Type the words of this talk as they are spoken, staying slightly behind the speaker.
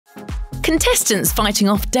Contestants fighting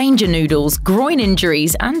off danger noodles, groin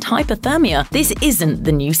injuries, and hypothermia. This isn't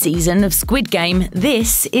the new season of Squid Game.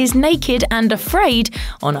 This is Naked and Afraid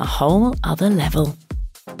on a whole other level.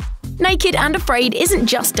 Naked and Afraid isn't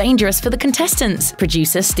just dangerous for the contestants.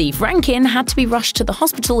 Producer Steve Rankin had to be rushed to the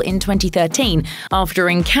hospital in 2013 after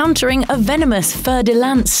encountering a venomous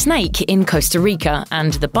fer-de-lance snake in Costa Rica,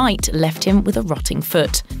 and the bite left him with a rotting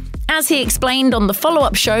foot. As he explained on the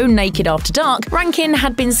follow-up show Naked After Dark, Rankin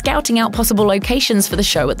had been scouting out possible locations for the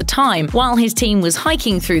show at the time. While his team was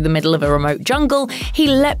hiking through the middle of a remote jungle, he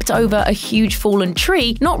leapt over a huge fallen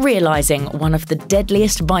tree, not realizing one of the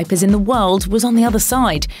deadliest vipers in the world was on the other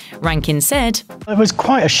side. Rankin said, "It was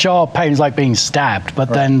quite a sharp pain, like being stabbed, but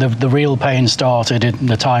then the real pain started in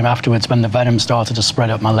the time afterwards when the venom started to spread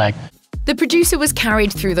up my leg." The producer was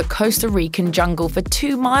carried through the Costa Rican jungle for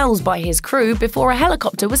 2 miles by his crew before a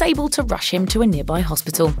helicopter was able to rush him to a nearby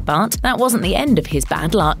hospital. But that wasn't the end of his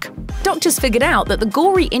bad luck. Doctors figured out that the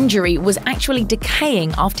gory injury was actually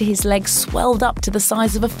decaying after his leg swelled up to the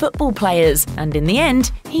size of a football player's, and in the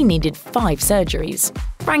end, he needed 5 surgeries.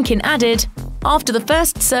 Rankin added, "After the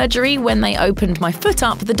first surgery, when they opened my foot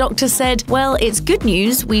up, the doctor said, 'Well, it's good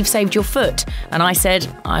news, we've saved your foot.' And I said,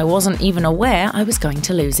 I wasn't even aware I was going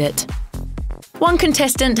to lose it." One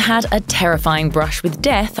contestant had a terrifying brush with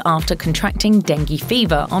death after contracting dengue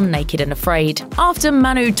fever on Naked and Afraid. After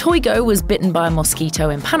Manu Toigo was bitten by a mosquito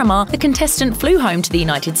in Panama, the contestant flew home to the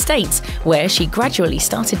United States, where she gradually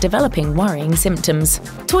started developing worrying symptoms.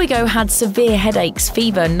 Toigo had severe headaches,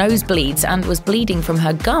 fever, nosebleeds, and was bleeding from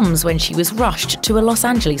her gums when she was rushed to a Los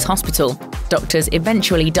Angeles hospital. Doctors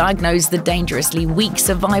eventually diagnosed the dangerously weak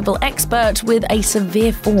survival expert with a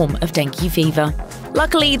severe form of dengue fever.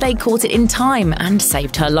 Luckily, they caught it in time and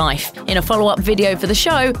saved her life. In a follow-up video for the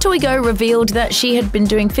show, Toigo revealed that she had been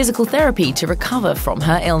doing physical therapy to recover from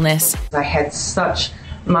her illness. I had such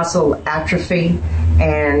muscle atrophy,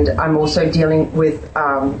 and I'm also dealing with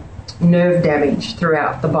nerve damage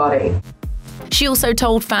throughout the body. She also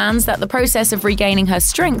told fans that the process of regaining her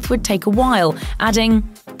strength would take a while, adding,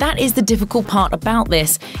 "That is the difficult part about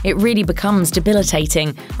this. It really becomes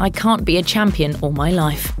debilitating. I can't be a champion all my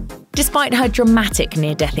life." Despite her dramatic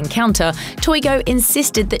near-death encounter, Toigo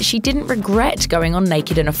insisted that she didn't regret going on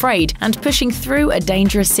Naked and Afraid and pushing through a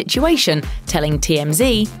dangerous situation, telling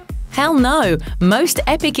TMZ, "Hell no, most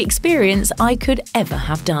epic experience I could ever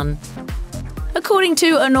have done." According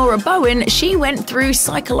to Honora Bowen, she went through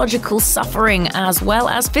psychological suffering as well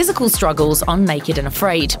as physical struggles on Naked and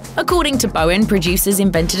Afraid. According to Bowen, producers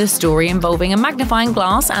invented a story involving a magnifying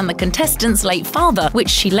glass and the contestant's late father, which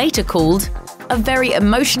she later called a very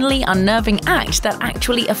emotionally unnerving act that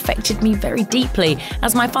actually affected me very deeply,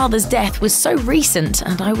 as my father's death was so recent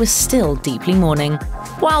and I was still deeply mourning.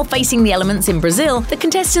 While facing the elements in Brazil, the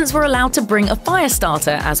contestants were allowed to bring a fire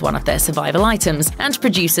starter as one of their survival items, and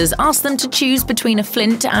producers asked them to choose between a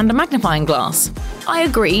flint and a magnifying glass. I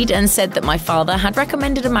agreed and said that my father had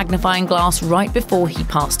recommended a magnifying glass right before he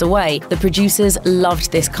passed away. The producers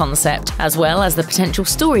loved this concept, as well as the potential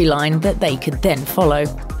storyline that they could then follow.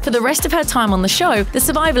 For the rest of her time on the show, the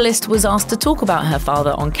survivalist was asked to talk about her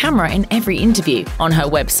father on camera in every interview. On her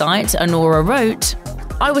website, Honora wrote,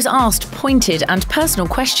 "I was asked pointed and personal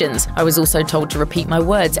questions. I was also told to repeat my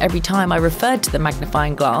words every time I referred to the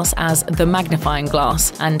magnifying glass as the magnifying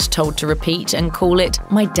glass, and told to repeat and call it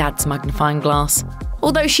my dad's magnifying glass."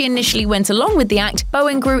 Although she initially went along with the act,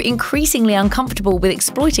 Bowen grew increasingly uncomfortable with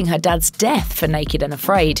exploiting her dad's death for Naked and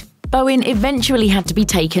Afraid. Bowen eventually had to be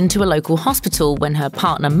taken to a local hospital when her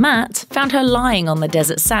partner Matt found her lying on the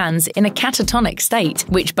desert sands in a catatonic state,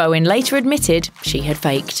 which Bowen later admitted she had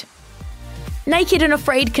faked. Naked and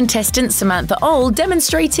Afraid contestant Samantha Oll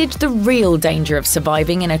demonstrated the real danger of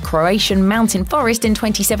surviving in a Croatian mountain forest in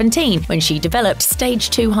 2017 when she developed stage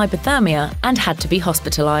 2 hypothermia and had to be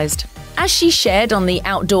hospitalized. As she shared on the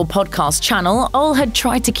Outdoor Podcast channel, Oll had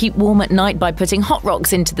tried to keep warm at night by putting hot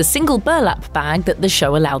rocks into the single burlap bag that the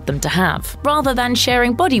show allowed them to have, rather than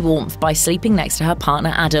sharing body warmth by sleeping next to her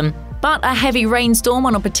partner Adam. But a heavy rainstorm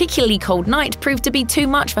on a particularly cold night proved to be too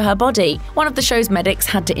much for her body. One of the show's medics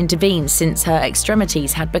had to intervene since her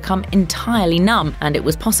extremities had become entirely numb and it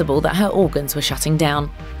was possible that her organs were shutting down.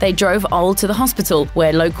 They drove Oll to the hospital,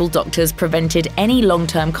 where local doctors prevented any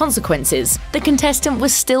long-term consequences. The contestant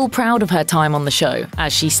was still proud of her time on the show,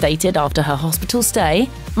 as she stated after her hospital stay,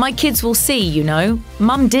 "My kids will see, you know.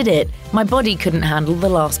 Mum did it. My body couldn't handle the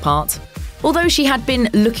last part." Although she had been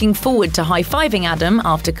looking forward to high-fiving Adam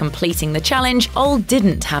after completing the challenge, Oll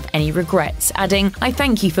didn't have any regrets, adding, "I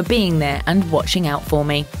thank you for being there and watching out for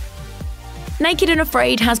me." Naked and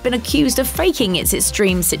Afraid has been accused of faking its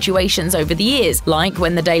extreme situations over the years, like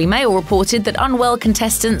when the Daily Mail reported that unwell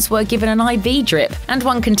contestants were given an IV drip, and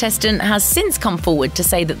one contestant has since come forward to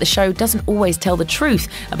say that the show doesn't always tell the truth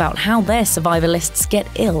about how their survivalists get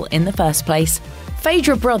ill in the first place.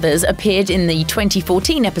 Phaedra brothers appeared in the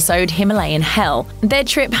 2014 episode Himalayan Hell. Their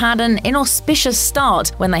trip had an inauspicious start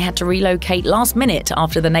when they had to relocate last minute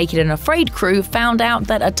after the Naked and Afraid crew found out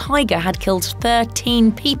that a tiger had killed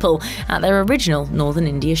 13 people at their original Northern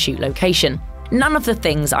India shoot location. None of the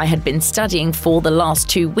things I had been studying for the last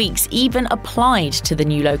 2 weeks even applied to the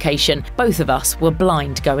new location. Both of us were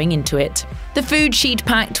blind going into it. The food she'd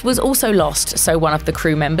packed was also lost, so one of the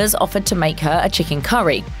crew members offered to make her a chicken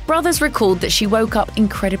curry. Brothers recalled that she woke up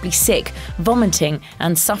incredibly sick, vomiting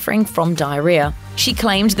and suffering from diarrhea. She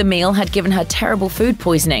claimed the meal had given her terrible food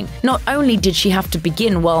poisoning. Not only did she have to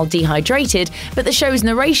begin while dehydrated, but the show's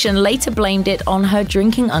narration later blamed it on her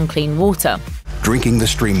drinking unclean water. Drinking the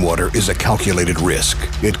stream water is a calculated risk.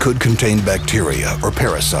 It could contain bacteria or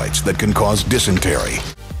parasites that can cause dysentery.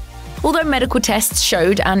 Although medical tests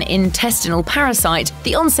showed an intestinal parasite,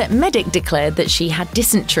 the on-set medic declared that she had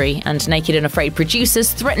dysentery, and Naked and Afraid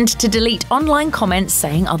producers threatened to delete online comments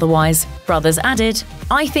saying otherwise. Brothers added,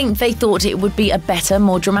 "I think they thought it would be a better,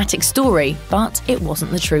 more dramatic story, but it wasn't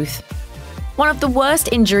the truth." One of the worst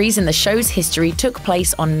injuries in the show's history took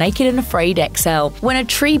place on Naked and Afraid XL, when a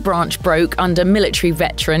tree branch broke under military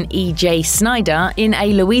veteran E.J. Snyder in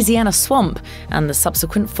a Louisiana swamp, and the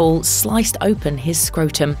subsequent fall sliced open his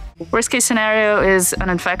scrotum. Worst case scenario is an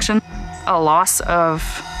infection, a loss of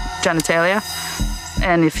genitalia,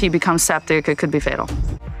 and if he becomes septic, it could be fatal.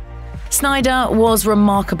 Snyder was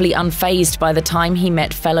remarkably unfazed by the time he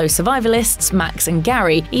met fellow survivalists Max and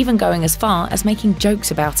Gary, even going as far as making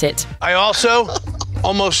jokes about it. I also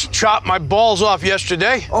almost chopped my balls off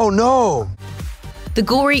yesterday. Oh no! The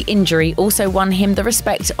gory injury also won him the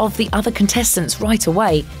respect of the other contestants right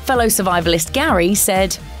away. Fellow survivalist Gary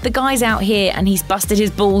said, "The guy's out here and he's busted his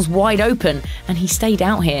balls wide open, and he stayed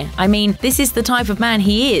out here. I mean, this is the type of man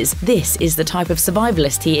he is. This is the type of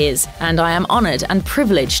survivalist he is. And I am honoured and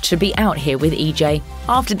privileged to be out here with EJ."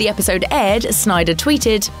 After the episode aired, Snyder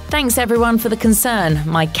tweeted, "Thanks everyone for the concern.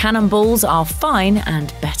 My cannonballs are fine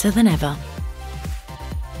and better than ever."